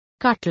as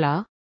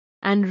katla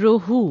and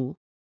rohu,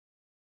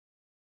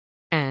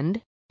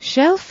 and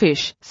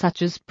shellfish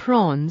such as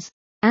prawns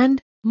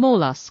and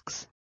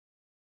mollusks.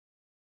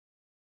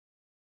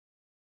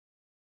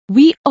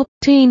 We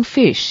obtain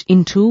fish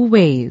in two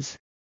ways: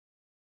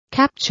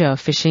 capture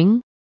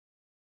fishing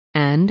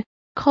and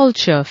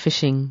culture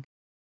fishing.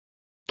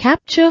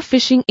 Capture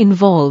fishing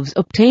involves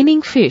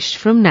obtaining fish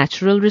from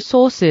natural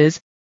resources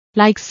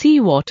like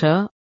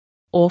seawater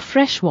or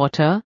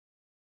freshwater,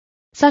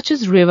 such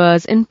as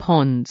rivers and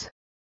ponds.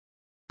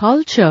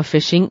 Culture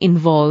fishing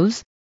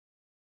involves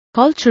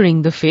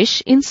culturing the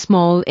fish in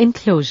small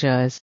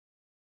enclosures.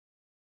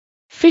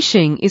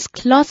 Fishing is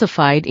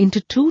classified into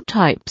two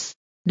types,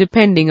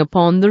 depending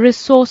upon the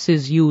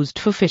resources used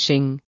for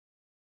fishing: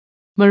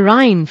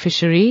 marine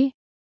fishery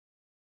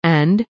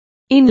and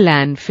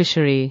inland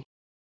fishery.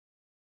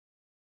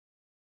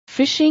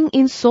 Fishing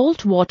in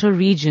saltwater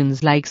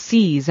regions like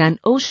seas and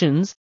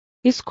oceans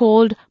is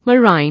called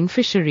marine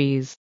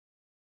fisheries.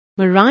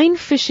 Marine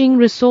fishing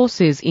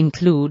resources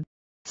include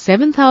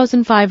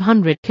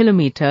 7,500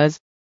 kilometers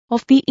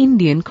of the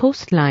Indian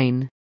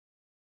coastline.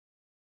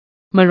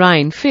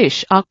 Marine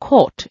fish are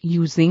caught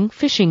using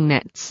fishing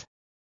nets.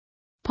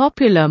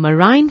 Popular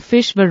marine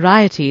fish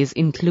varieties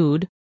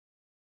include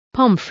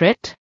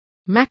pomfret,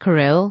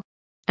 mackerel,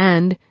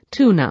 and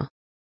tuna.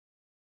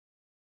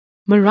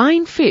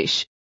 Marine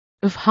fish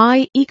of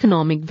high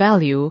economic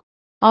value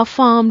are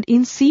farmed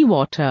in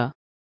seawater,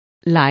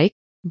 like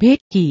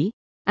bhetki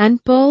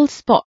and pearl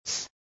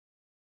spots.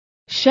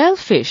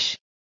 Shellfish,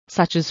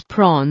 such as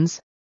prawns,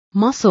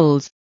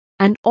 mussels,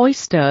 and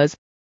oysters,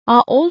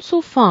 are also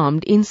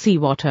farmed in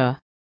seawater.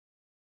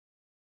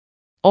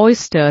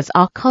 Oysters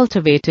are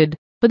cultivated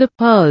for the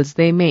pearls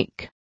they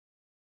make.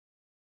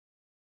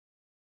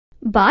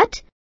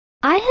 But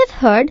I have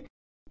heard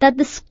that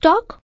the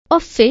stock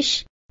of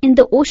fish in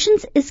the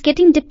oceans is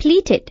getting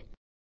depleted.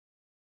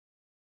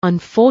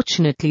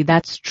 Unfortunately,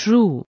 that's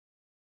true.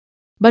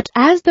 But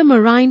as the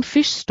marine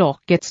fish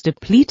stock gets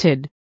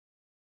depleted,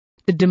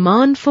 the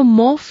demand for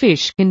more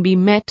fish can be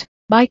met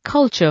by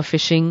culture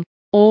fishing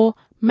or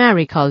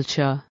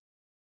mariculture.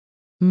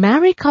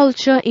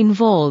 Mariculture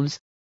involves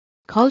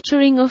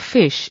culturing of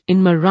fish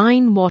in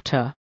marine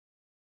water.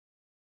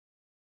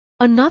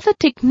 Another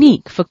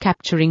technique for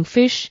capturing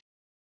fish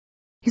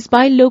is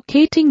by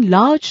locating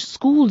large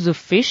schools of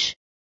fish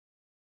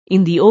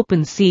in the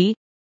open sea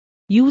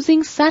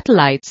using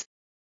satellites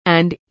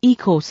and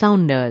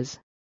echo-sounders.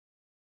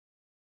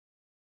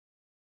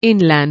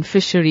 Inland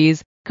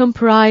fisheries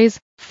comprise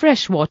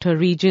freshwater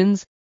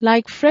regions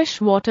like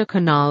freshwater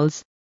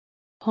canals,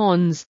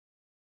 ponds,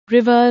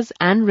 rivers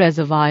and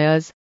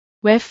reservoirs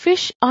where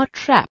fish are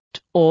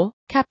trapped or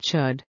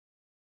captured.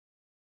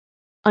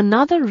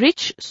 Another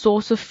rich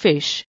source of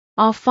fish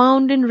are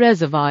found in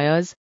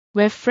reservoirs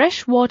where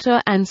fresh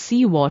water and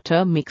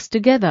seawater mix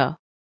together.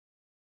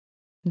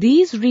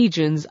 These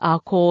regions are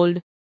called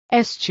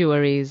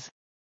estuaries.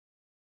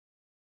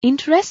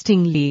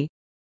 Interestingly,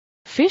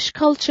 fish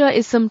culture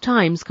is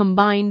sometimes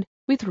combined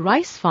with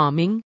rice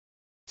farming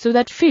so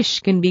that fish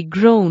can be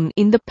grown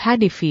in the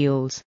paddy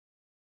fields.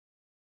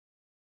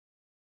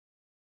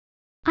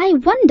 I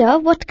wonder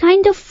what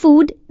kind of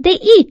food they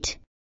eat.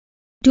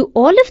 Do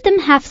all of them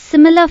have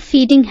similar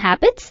feeding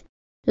habits,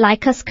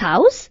 like us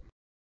cows?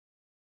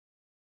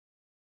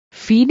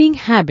 Feeding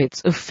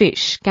habits of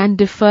fish can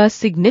differ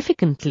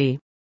significantly.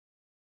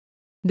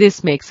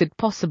 This makes it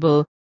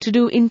possible to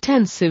do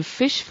intensive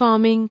fish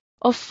farming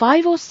of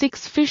 5 or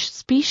 6 fish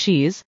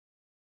species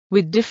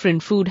with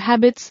different food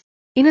habits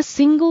in a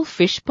single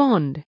fish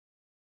pond.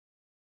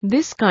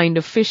 This kind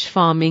of fish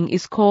farming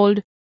is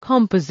called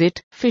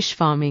composite fish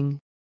farming.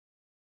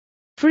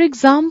 For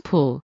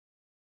example,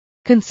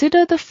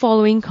 consider the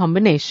following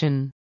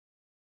combination.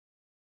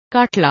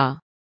 Katla,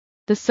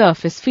 the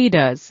surface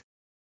feeders.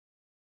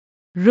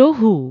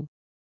 Rohu,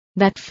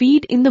 that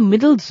feed in the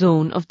middle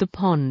zone of the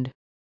pond.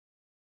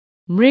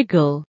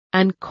 Mrigal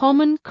and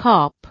common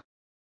carp,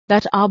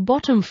 that are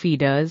bottom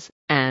feeders,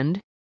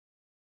 and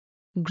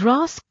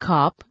grass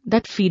carp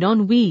that feed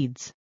on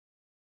weeds.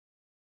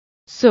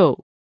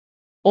 So,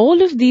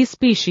 all of these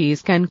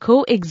species can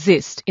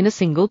coexist in a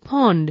single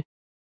pond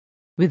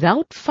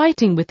without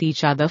fighting with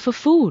each other for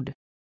food.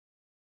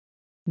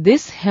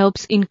 This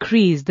helps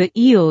increase the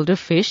yield of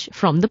fish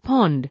from the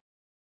pond.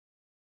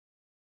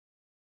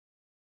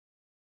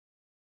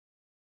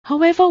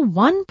 However,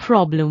 one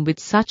problem with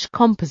such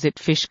composite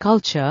fish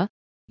culture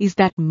is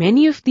that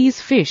many of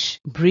these fish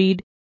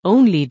breed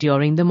only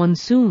during the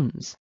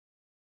monsoons.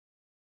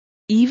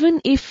 Even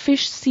if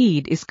fish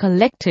seed is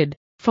collected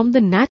from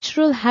the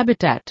natural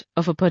habitat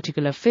of a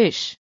particular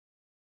fish,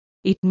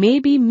 it may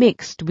be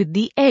mixed with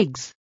the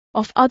eggs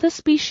of other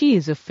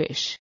species of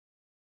fish.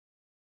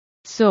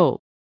 So,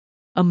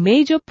 a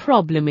major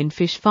problem in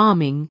fish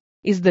farming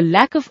is the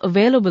lack of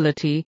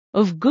availability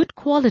of good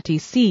quality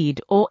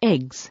seed or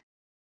eggs.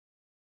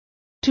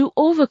 To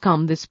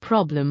overcome this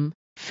problem,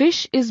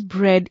 fish is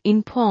bred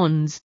in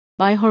ponds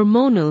by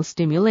hormonal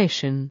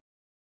stimulation.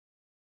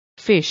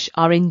 Fish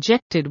are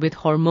injected with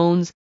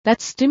hormones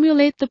that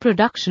stimulate the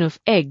production of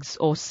eggs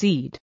or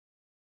seed.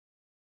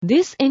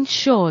 This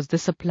ensures the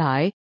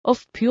supply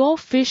of pure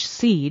fish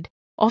seed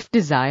of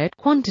desired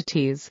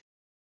quantities.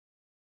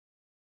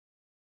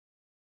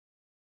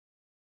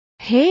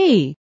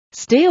 Hey,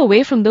 stay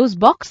away from those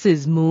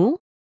boxes, Moo.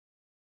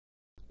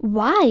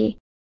 Why?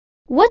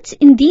 What's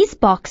in these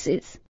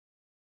boxes?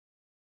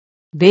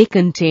 They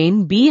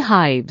contain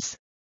beehives.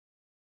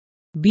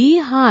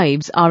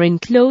 Beehives are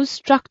enclosed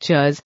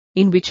structures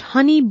in which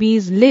honey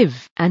bees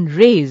live and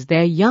raise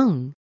their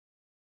young.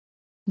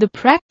 The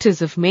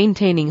practice of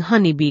maintaining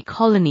honeybee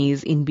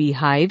colonies in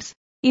beehives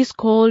is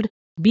called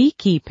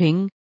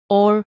beekeeping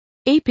or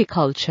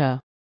apiculture.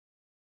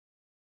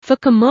 For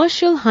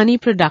commercial honey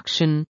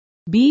production,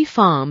 bee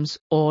farms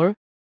or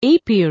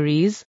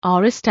apiaries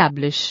are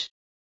established.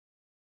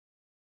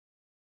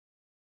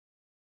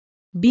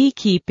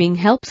 Beekeeping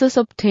helps us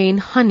obtain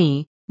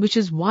honey, which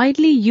is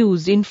widely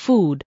used in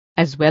food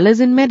as well as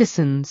in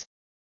medicines.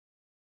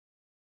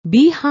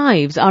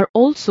 Beehives are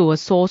also a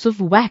source of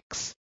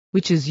wax,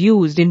 which is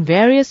used in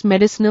various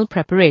medicinal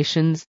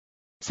preparations,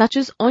 such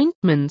as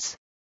ointments,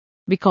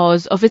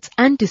 because of its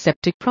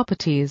antiseptic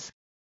properties.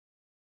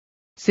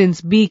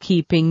 Since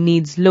beekeeping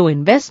needs low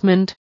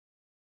investment,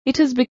 it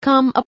has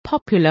become a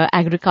popular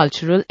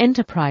agricultural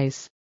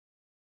enterprise.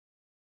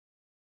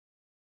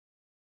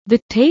 The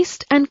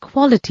taste and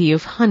quality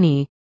of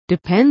honey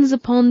depends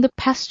upon the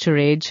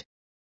pasturage,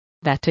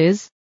 that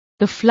is,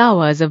 the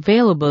flowers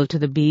available to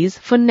the bees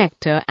for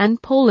nectar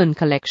and pollen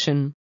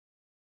collection.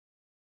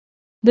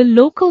 The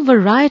local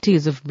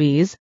varieties of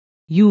bees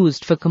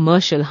used for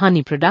commercial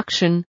honey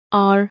production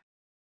are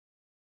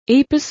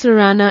Apis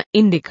cerana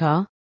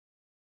indica,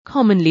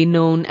 commonly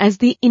known as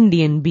the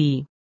Indian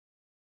bee,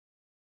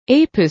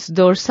 Apis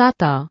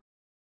dorsata,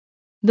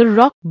 the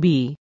rock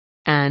bee,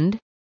 and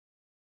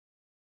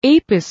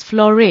Apis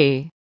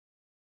florae,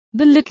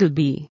 the little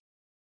bee.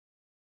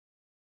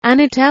 An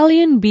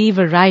Italian bee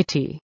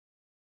variety,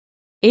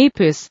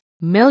 Apis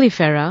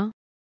mellifera,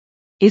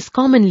 is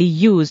commonly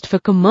used for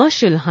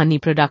commercial honey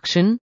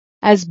production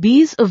as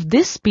bees of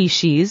this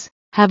species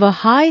have a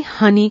high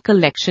honey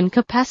collection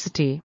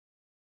capacity.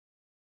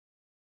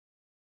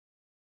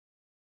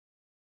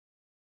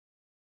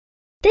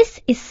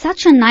 This is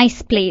such a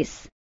nice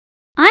place.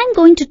 I'm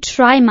going to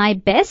try my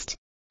best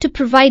to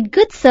provide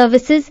good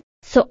services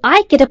so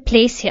I get a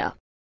place here.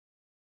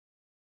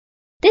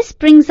 This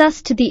brings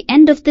us to the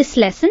end of this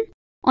lesson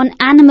on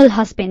animal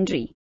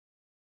husbandry.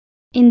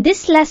 In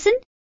this lesson,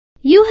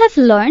 you have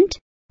learned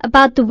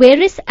about the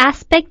various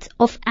aspects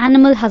of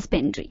animal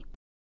husbandry.